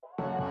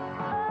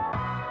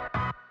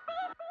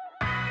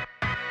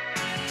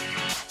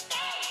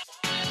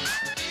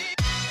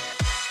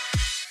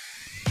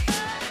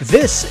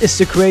This is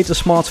the Creator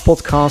Smart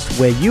podcast,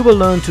 where you will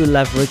learn to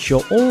leverage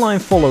your online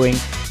following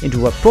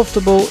into a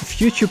profitable,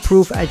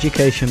 future-proof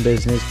education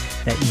business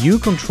that you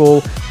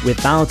control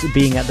without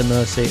being at the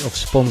mercy of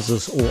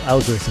sponsors or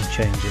algorithm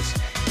changes.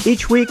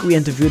 Each week we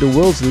interview the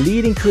world's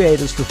leading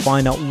creators to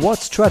find out what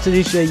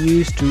strategies they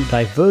use to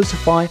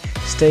diversify,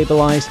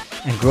 stabilize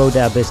and grow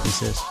their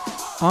businesses.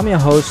 I'm your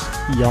host,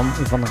 Jan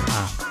van der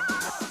A.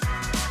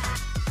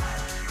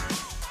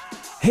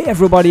 Hey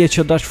everybody, it's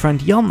your Dutch friend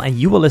Jan and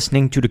you are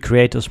listening to the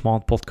Creator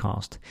Smart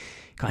podcast.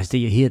 Guys, did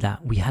you hear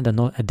that? We had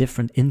a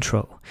different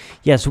intro.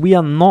 Yes, we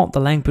are not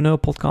the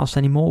Langpreneur podcast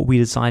anymore. We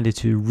decided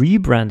to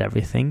rebrand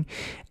everything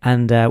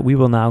and we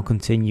will now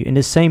continue in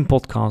the same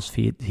podcast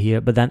feed here,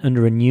 but then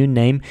under a new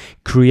name,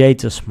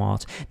 Creator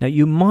Smart. Now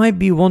you might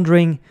be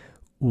wondering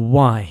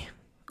why.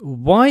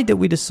 Why did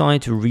we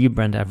decide to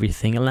rebrand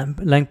everything?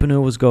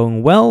 Langpreneur was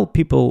going well,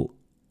 people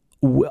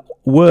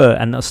were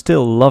and are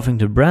still loving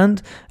the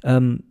brand.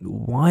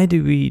 Why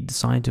do we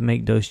decide to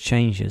make those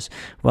changes?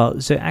 Well,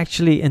 so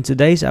actually in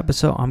today's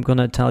episode, I'm going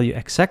to tell you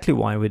exactly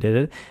why we did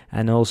it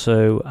and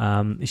also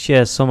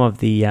share some of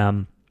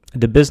the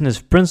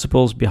business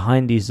principles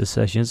behind these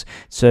decisions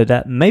so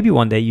that maybe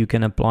one day you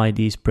can apply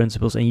these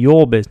principles in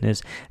your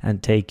business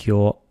and take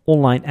your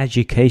online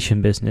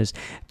education business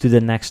to the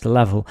next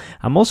level.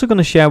 I'm also going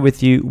to share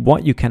with you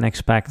what you can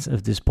expect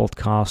of this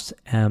podcast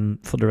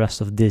for the rest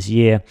of this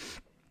year.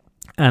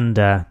 And,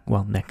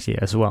 next year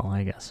as well,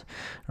 I guess,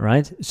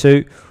 right?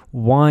 So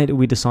why did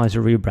we decide to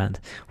rebrand?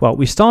 Well,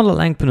 we started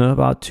Langpreneur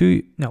about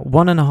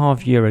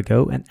 1.5 years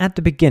ago. And at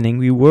the beginning,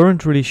 we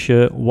weren't really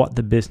sure what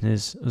the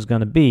business was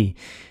going to be.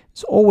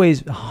 It's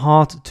always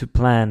hard to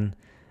plan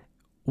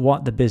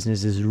what the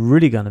business is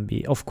really going to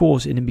be. Of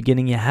course, in the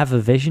beginning, you have a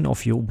vision of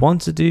what you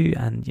want to do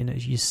and,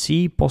 you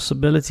see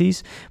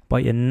possibilities,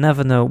 but you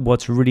never know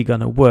what's really going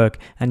to work.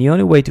 And the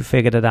only way to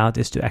figure that out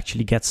is to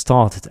actually get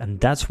started.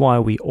 And that's why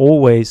we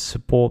always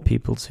support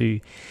people to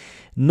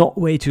not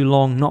wait too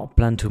long, not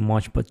plan too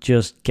much, but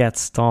just get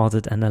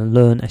started and then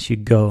learn as you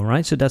go,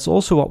 right? So that's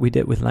also what we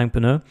did with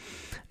Langpreneur.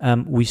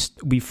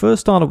 We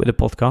first started with a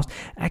podcast.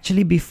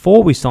 Actually,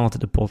 before we started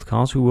the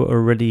podcast, we were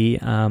already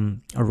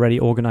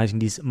organizing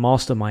these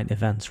mastermind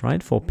events,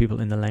 right, for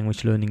people in the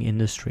language learning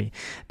industry.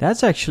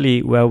 That's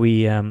actually where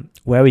we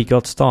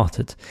got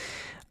started.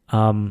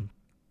 So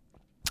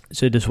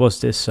this was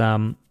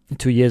 2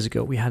 years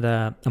ago. We had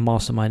a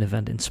mastermind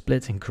event in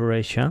Split in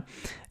Croatia,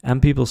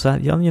 and people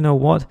said, "Jan, you know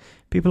what?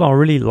 People are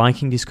really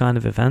liking these kind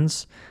of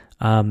events.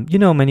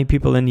 Many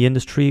people in the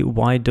industry.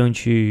 Why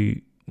don't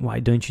you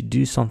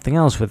do something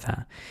else with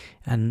that?"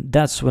 And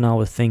that's when I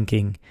was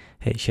thinking,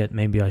 hey, shit,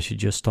 maybe I should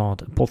just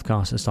start a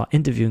podcast and start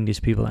interviewing these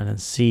people and then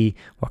see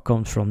what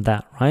comes from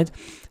that, right?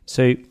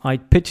 So I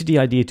pitched the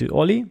idea to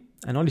Ollie,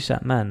 and Ollie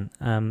said, man,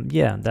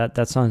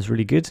 that sounds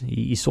really good.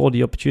 He saw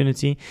the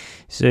opportunity.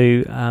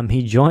 So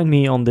he joined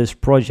me on this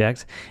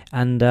project,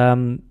 and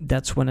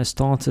that's when I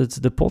started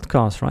the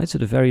podcast, right? So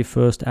the very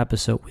first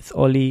episode with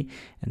Ollie,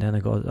 and then I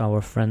got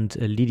our friend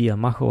Lydia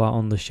Machoa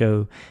on the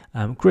show,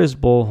 Chris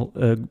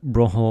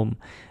Broholm,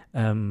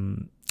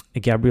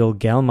 Gabriel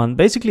Gelman,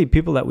 basically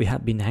people that we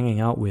had been hanging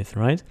out with,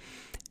 right?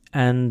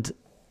 And,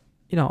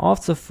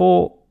 after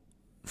 4,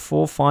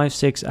 5,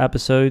 6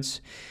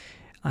 episodes,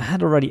 I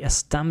had already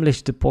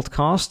established the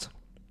podcast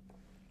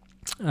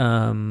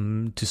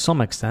to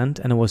some extent,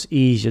 and it was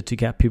easier to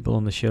get people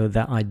on the show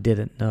that I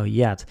didn't know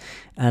yet.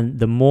 And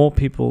the more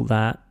people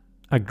that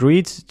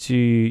agreed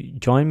to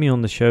join me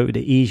on the show, the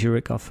easier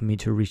it got for me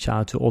to reach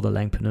out to all the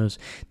Langpreneurs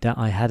that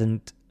I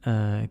hadn't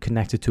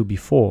connected to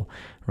before,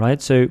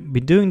 right? So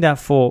been doing that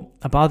for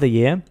about a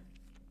year,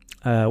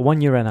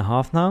 1 year and a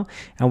half now,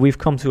 and we've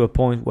come to a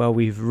point where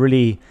we've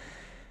really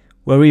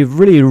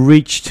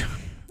reached,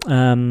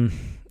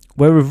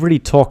 where we've really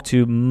talked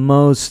to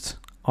most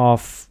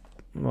of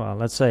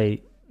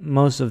the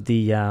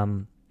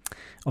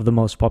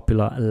most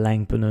popular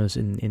Langpreneurs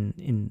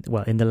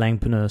in the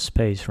Langpreneur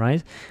space,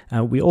 right?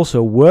 We're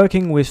also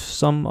working with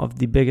some of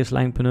the biggest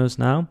Langpreneurs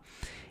now,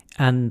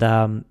 and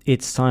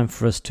it's time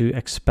for us to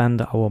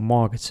expand our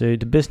market. So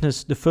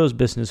the first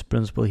business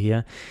principle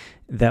here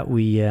that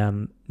we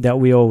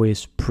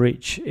always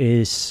preach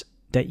is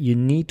that you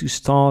need to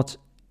start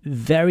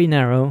very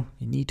narrow.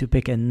 You need to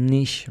pick a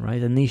niche,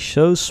 right? A niche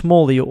so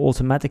small that you're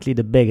automatically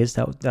the biggest.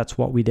 That's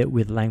what we did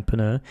with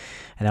Langpreneur.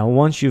 And then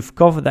once you've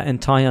covered that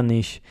entire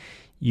niche,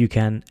 you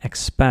can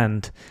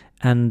expand.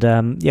 And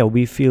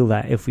we feel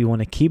that if we want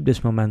to keep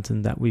this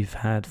momentum that we've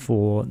had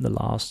for the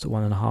last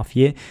 1.5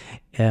 years,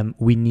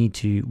 we need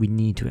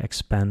to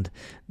expand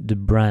the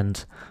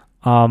brand.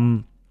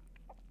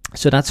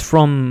 So that's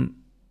from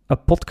a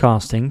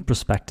podcasting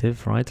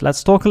perspective, right?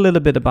 Let's talk a little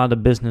bit about the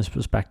business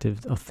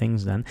perspective of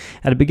things then.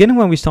 At the beginning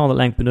when we started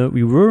Langpreneur,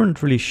 we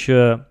weren't really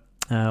sure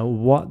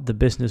what the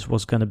business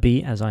was going to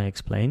be, as I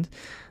explained.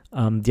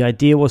 The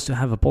idea was to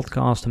have a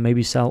podcast and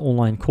maybe sell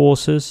online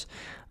courses,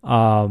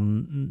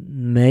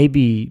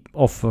 maybe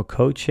offer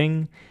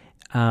coaching,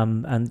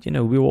 And, you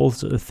know, we were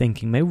also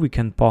thinking maybe we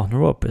can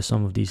partner up with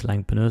some of these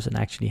Langpreneurs and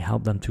actually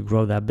help them to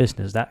grow their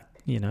business. That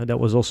that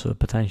was also a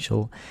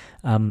potential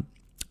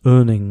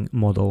earning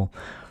model.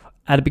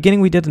 At the beginning,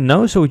 we didn't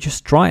know, so we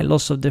just tried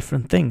lots of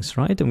different things,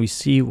 right? And we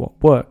see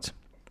what worked.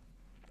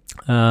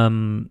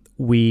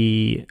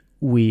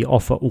 We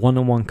offer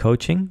one-on-one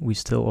coaching. We're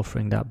still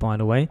offering that, by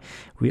the way.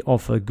 We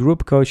offer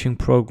group coaching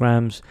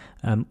programs,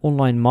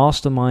 online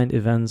mastermind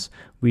events.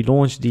 We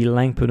launched the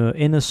Langpreneur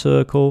Inner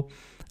Circle.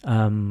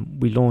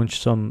 We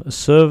launched some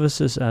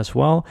services as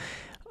well.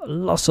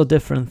 Lots of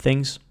different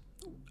things.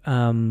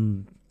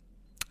 So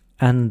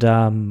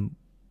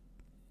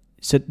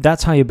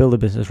that's how you build a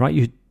business,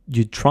 right?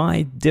 You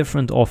try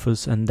different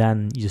offers and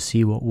then you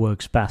see what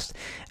works best.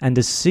 And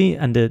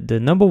the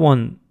number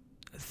one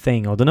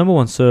thing, or the number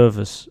one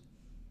service,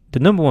 the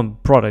number one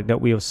product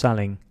that we are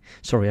selling,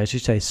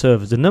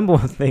 service, the number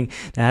one thing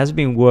that has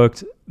been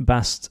worked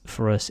best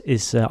for us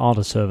is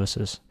other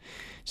services.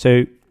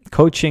 So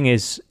coaching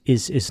is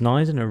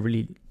nice, and I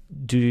really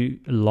do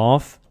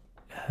love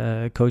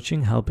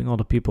coaching, helping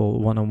other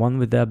people one-on-one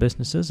with their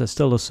businesses. That's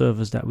still a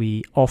service that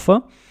we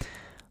offer.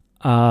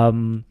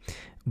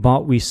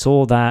 But we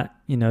saw that,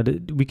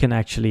 that we can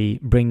actually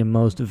bring the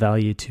most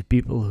value to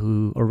people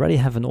who already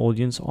have an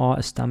audience, are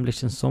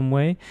established in some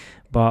way,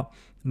 but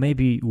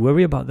maybe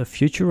worry about the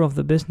future of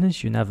the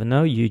business. You never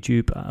know.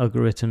 YouTube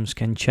algorithms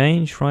can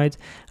change, right?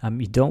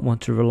 You don't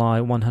want to rely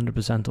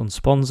 100% on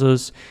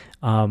sponsors.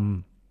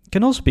 It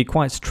can also be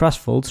quite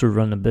stressful to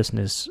run a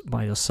business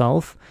by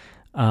yourself.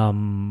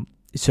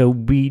 So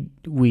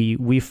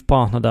we've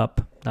partnered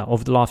up.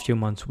 Over the last few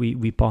months,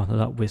 we partnered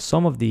up with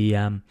some of the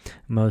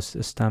most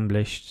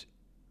established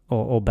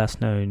or best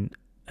known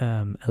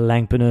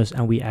Langpreneurs,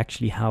 and we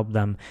actually help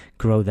them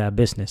grow their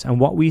business. And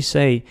what we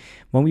say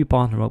when we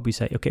partner up, we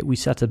say, okay, we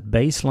set a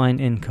baseline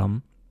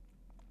income,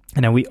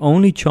 and then we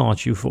only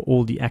charge you for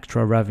all the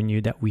extra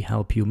revenue that we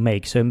help you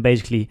make. So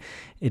basically,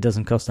 it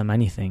doesn't cost them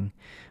anything,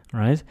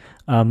 right?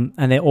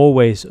 And they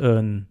always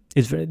earn.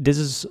 This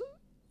is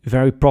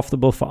very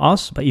profitable for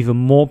us, but even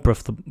more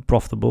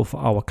profitable for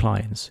our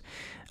clients.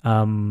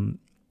 That's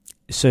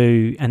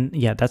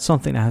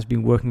something that has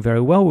been working very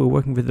well. We're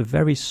working with a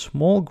very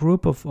small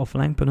group of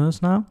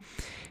Langpreneurs now,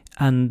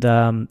 and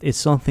it's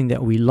something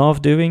that we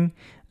love doing.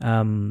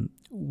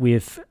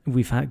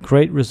 We've had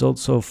great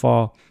results so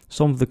far.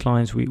 Some of the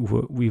clients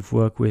we've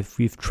worked with,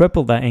 we've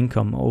tripled their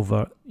income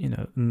over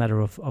a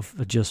matter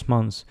of just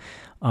months.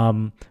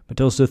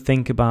 But also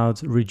think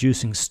about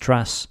reducing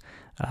stress,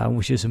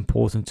 which is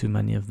important to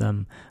many of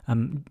them.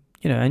 And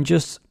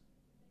just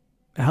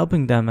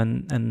helping them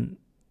and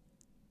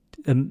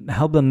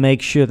help them make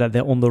sure that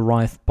they're on the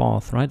right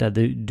path, right? That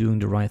they're doing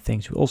the right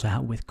things. We also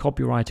help with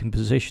copywriting,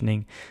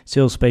 positioning,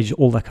 sales pages,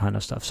 all that kind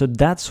of stuff. So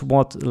that's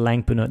what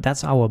Langpreneur,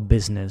 that's our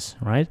business,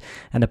 right?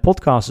 And the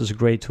podcast is a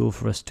great tool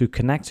for us to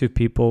connect to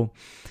people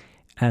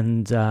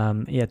and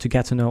to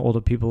get to know other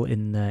people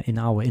in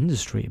our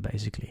industry,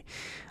 basically.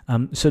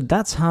 So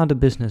that's how the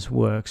business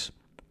works.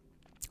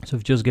 So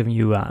I've just given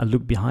you a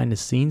look behind the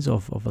scenes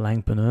of a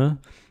Langpreneur,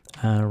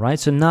 right?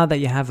 So now that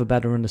you have a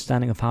better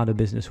understanding of how the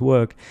business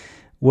works,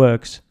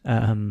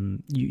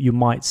 you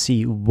might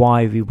see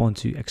why we want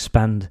to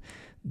expand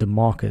the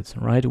market,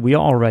 right? We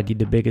are already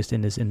the biggest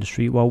in this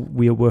industry. Well,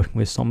 we are working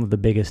with some of the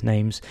biggest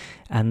names,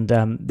 and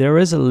there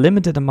is a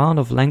limited amount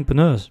of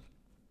Langpreneurs.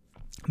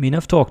 I mean,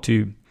 I've talked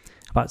to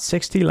about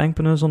 60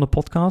 Langpreneurs on the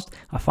podcast.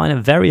 I find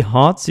it very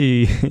hard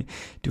to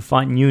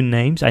find new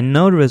names. I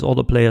know there is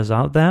other players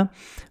out there,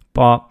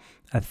 but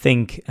I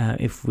think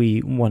if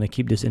we want to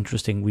keep this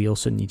interesting, we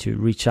also need to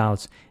reach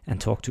out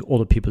and talk to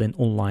other people in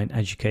online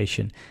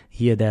education,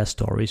 hear their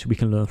stories. We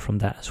can learn from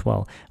that as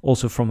well.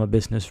 Also from a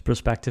business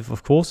perspective,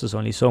 of course, there's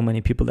only so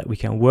many people that we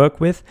can work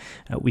with.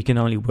 We can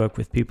only work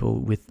with people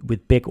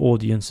with big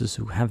audiences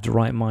who have the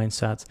right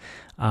mindset,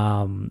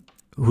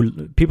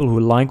 people who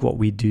like what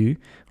we do,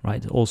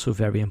 right? Also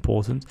very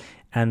important.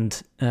 And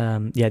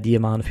the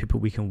amount of people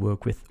we can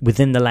work with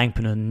within the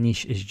Langpreneur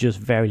niche is just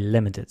very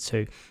limited.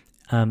 So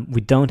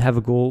we don't have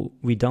a goal.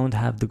 We don't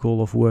have the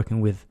goal of working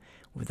with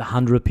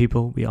 100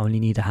 people. We only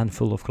need a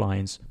handful of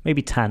clients,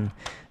 maybe 10,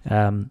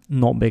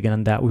 not bigger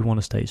than that. We want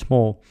to stay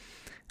small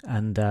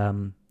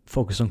and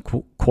focus on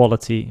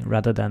quality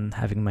rather than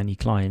having many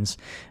clients.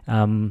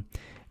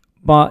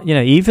 But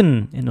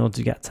even in order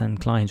to get 10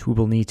 clients, we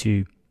will need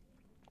to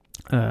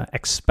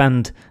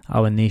expand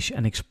our niche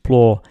and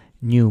explore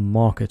new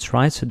markets,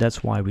 right? So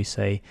that's why we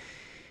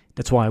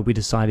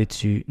decided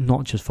to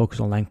not just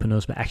focus on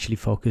Langpreneurs, but actually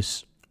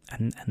focus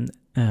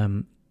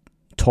and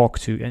talk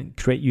to and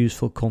create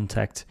useful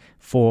contact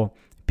for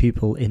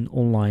people in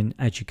online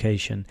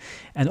education.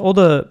 And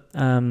other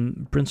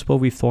principle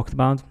we've talked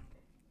about,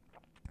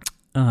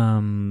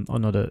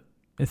 another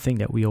thing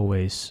that we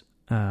always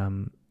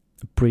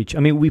preach. I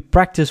mean, we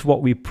practice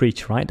what we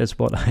preach, right? That's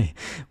what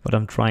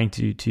I'm trying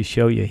to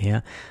show you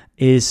here,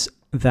 is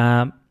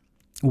that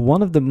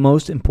one of the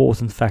most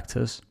important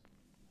factors,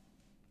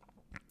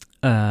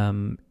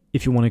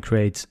 if you want to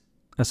create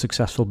a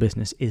successful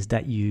business, is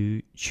that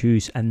you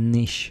choose a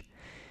niche,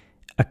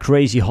 a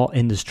crazy hot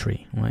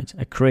industry, right?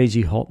 A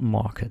crazy hot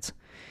market.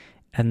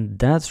 And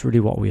that's really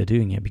what we are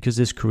doing here, because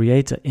this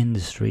creator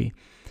industry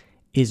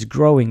is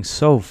growing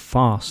so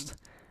fast.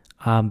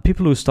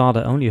 People who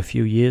started only a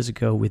few years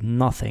ago with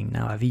nothing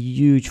now have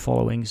huge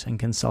followings and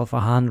can sell for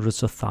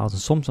hundreds of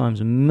thousands,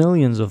 sometimes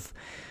millions of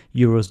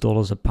euros,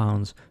 dollars, or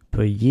pounds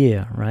per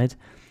year, right?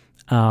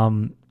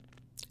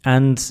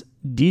 And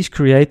these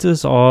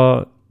creators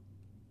are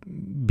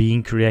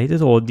being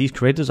created, or these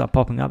creators are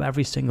popping up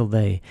every single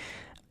day.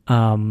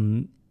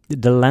 The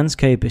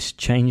landscape is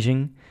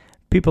changing.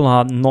 People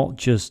are not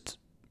just,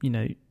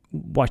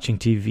 watching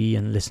TV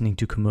and listening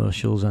to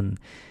commercials and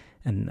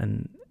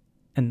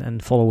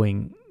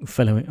following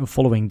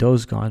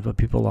those guys, but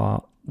people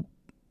are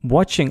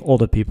watching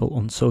other people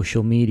on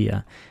social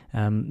media.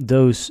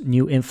 Those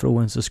new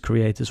influencers,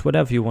 creators,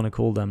 whatever you want to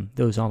call them,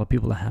 those are the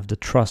people that have the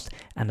trust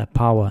and the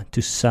power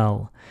to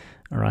sell,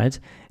 all right?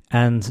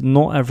 And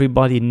not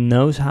everybody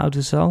knows how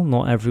to sell.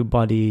 Not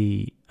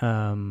everybody...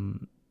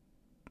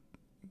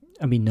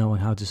 knowing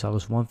how to sell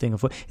is one thing.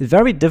 It's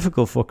very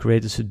difficult for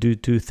creators to do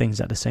two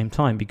things at the same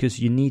time, because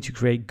you need to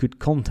create good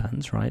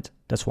content, right?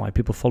 That's why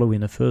people follow you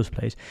in the first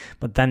place.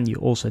 But then you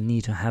also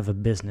need to have a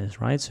business,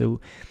 right?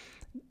 So,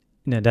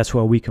 that's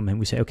where we come in.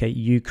 We say, okay,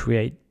 you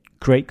create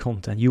great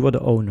content. You are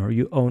the owner.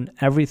 You own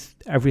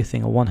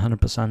everything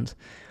 100%.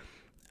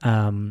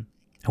 And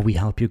we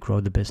help you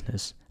grow the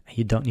business. And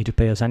you don't need to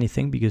pay us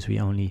anything, because we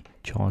only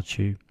charge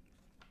you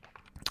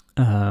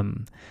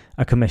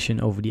a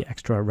commission over the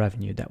extra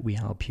revenue that we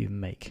help you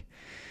make.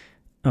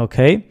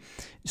 Okay,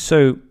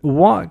 so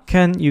what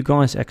can you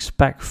guys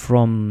expect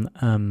from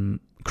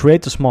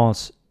Creator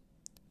Smart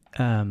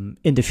in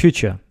the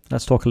future?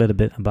 Let's talk a little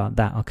bit about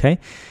that, okay?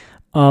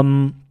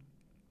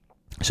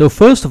 So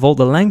first of all,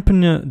 the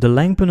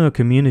Langpreneur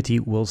community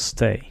will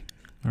stay,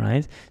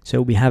 right?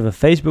 So we have a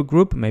Facebook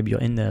group, maybe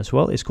you're in there as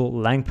well. It's called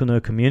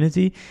Langpreneur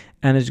Community,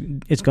 and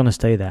it's going to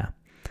stay there.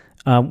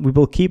 We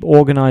will keep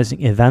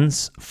organizing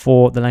events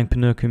for the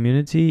Langpreneur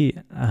community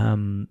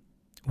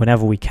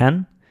whenever we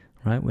can,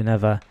 right?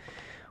 Whenever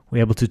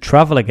we're able to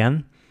travel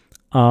again.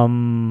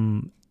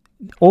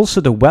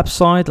 Also, the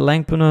website,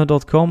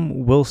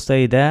 langpreneur.com, will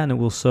stay there, and it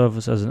will serve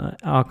us as an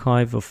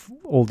archive of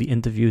all the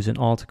interviews and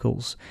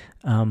articles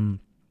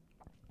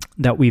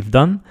that we've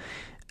done.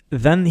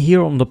 Then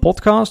here on the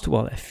podcast,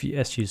 well,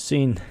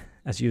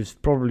 as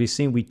you've probably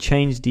seen, we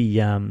changed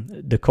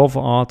the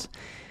cover art.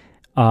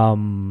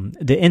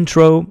 The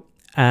intro,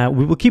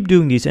 we will keep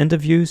doing these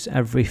interviews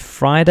every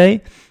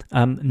Friday,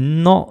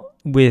 not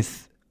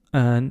with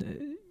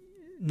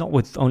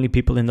only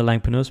people in the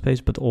Langpreneur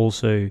space, but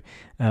also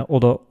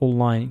other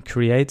online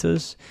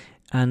creators.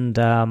 And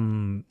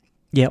on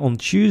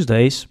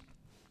Tuesdays,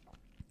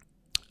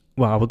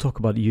 well, I will talk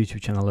about the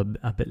YouTube channel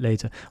a bit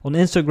later. On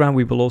Instagram,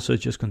 we will also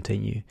just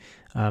continue.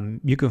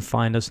 You can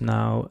find us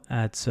now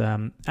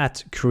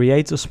at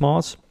Creator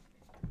Smart.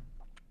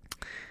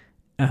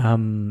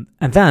 And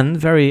then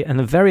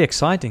a very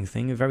exciting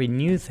thing, a very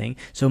new thing.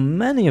 So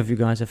many of you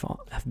guys have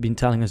been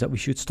telling us that we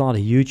should start a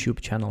YouTube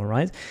channel,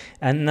 right?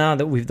 And now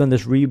that we've done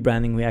this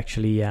rebranding, we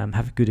actually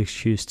have a good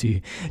excuse to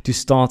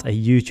start a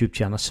YouTube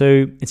channel.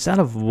 So instead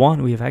of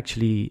one, we have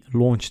actually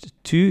launched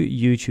 2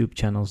 YouTube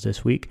channels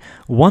this week.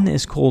 One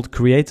is called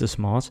Creator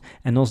Smart,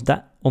 and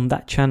on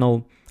that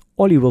channel,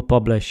 Ollie will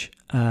publish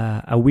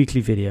a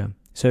weekly video.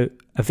 So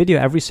a video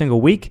every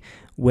single week,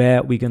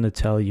 where we're going to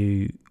tell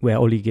you, where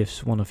Ollie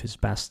gives one of his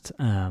best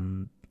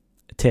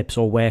tips,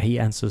 or where he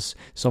answers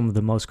some of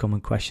the most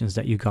common questions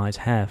that you guys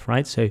have,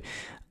 right? So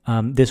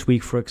this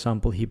week, for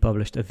example, he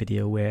published a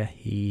video where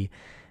he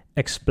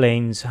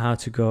explains how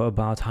to go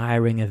about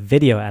hiring a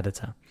video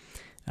editor.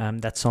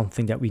 That's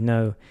something that we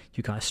know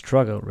you guys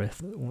struggle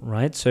with,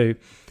 right? So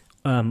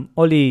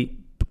Ollie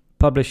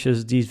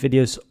publishes these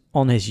videos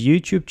on his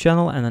YouTube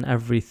channel, and then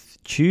every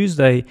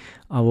Tuesday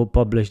I will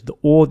publish the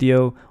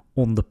audio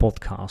on the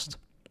podcast,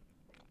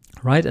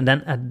 right? And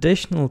then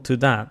additional to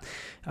that,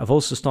 I've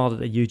also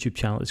started a YouTube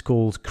channel. It's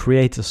called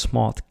Creator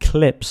Smart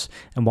Clips,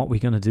 and what we're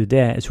going to do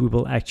there is we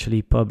will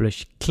actually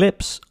publish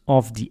clips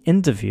of the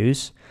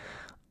interviews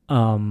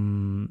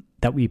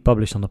that we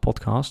published on the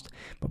podcast,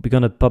 but we're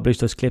going to publish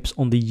those clips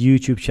on the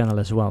YouTube channel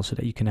as well, so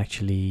that you can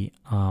actually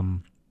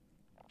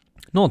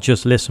not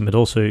just listen, but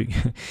also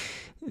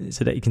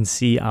so that you can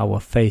see our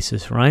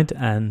faces, right?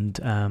 And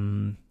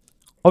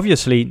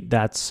obviously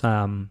that's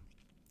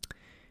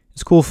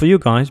it's cool for you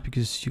guys,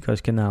 because you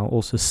guys can now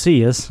also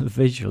see us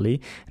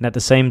visually, and at the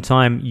same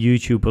time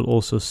YouTube will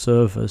also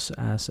serve us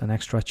as an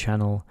extra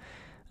channel,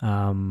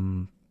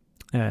 an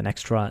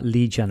extra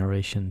lead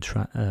generation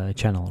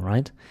channel,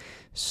 right?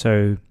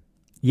 So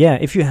yeah,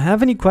 if you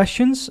have any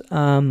questions,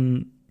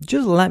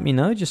 just let me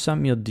know. Just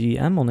send me a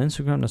DM on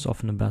Instagram. That's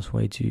often the best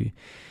way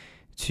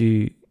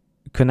to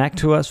connect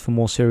to us for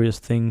more serious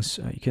things.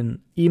 You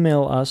can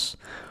email us.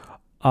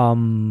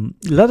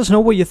 Let us know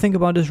what you think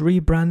about this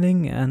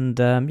rebranding, and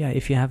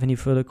if you have any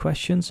further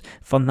questions.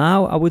 For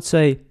now, I would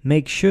say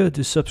make sure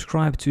to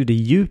subscribe to the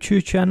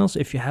YouTube channels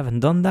if you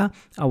haven't done that.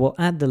 I will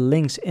add the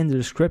links in the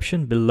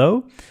description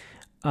below,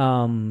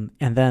 and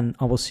then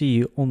I will see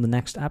you on the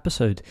next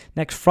episode.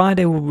 Next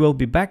Friday we will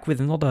be back with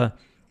another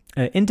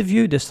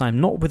interview, this time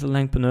not with a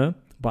Langpreneur,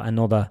 but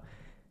another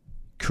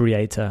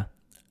creator.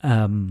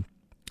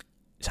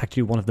 It's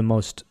actually one of the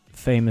most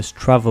famous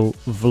travel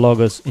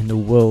vloggers in the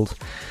world.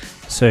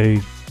 So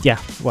yeah,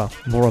 well,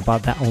 more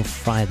about that on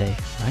Friday,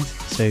 right?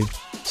 So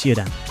see you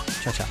then.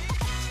 Ciao, ciao.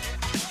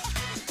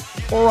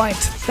 Alright,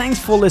 thanks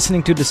for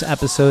listening to this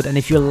episode, and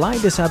if you like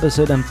this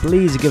episode, then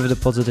please give it a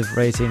positive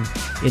rating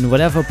in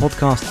whatever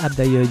podcast app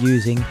that you're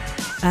using.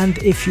 And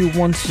if you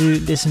want to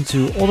listen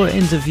to other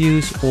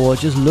interviews or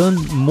just learn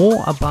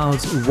more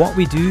about what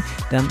we do,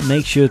 then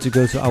make sure to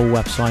go to our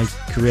website,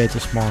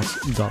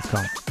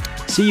 creatorsmart.com.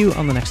 See you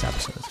on the next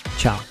episode.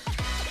 Ciao.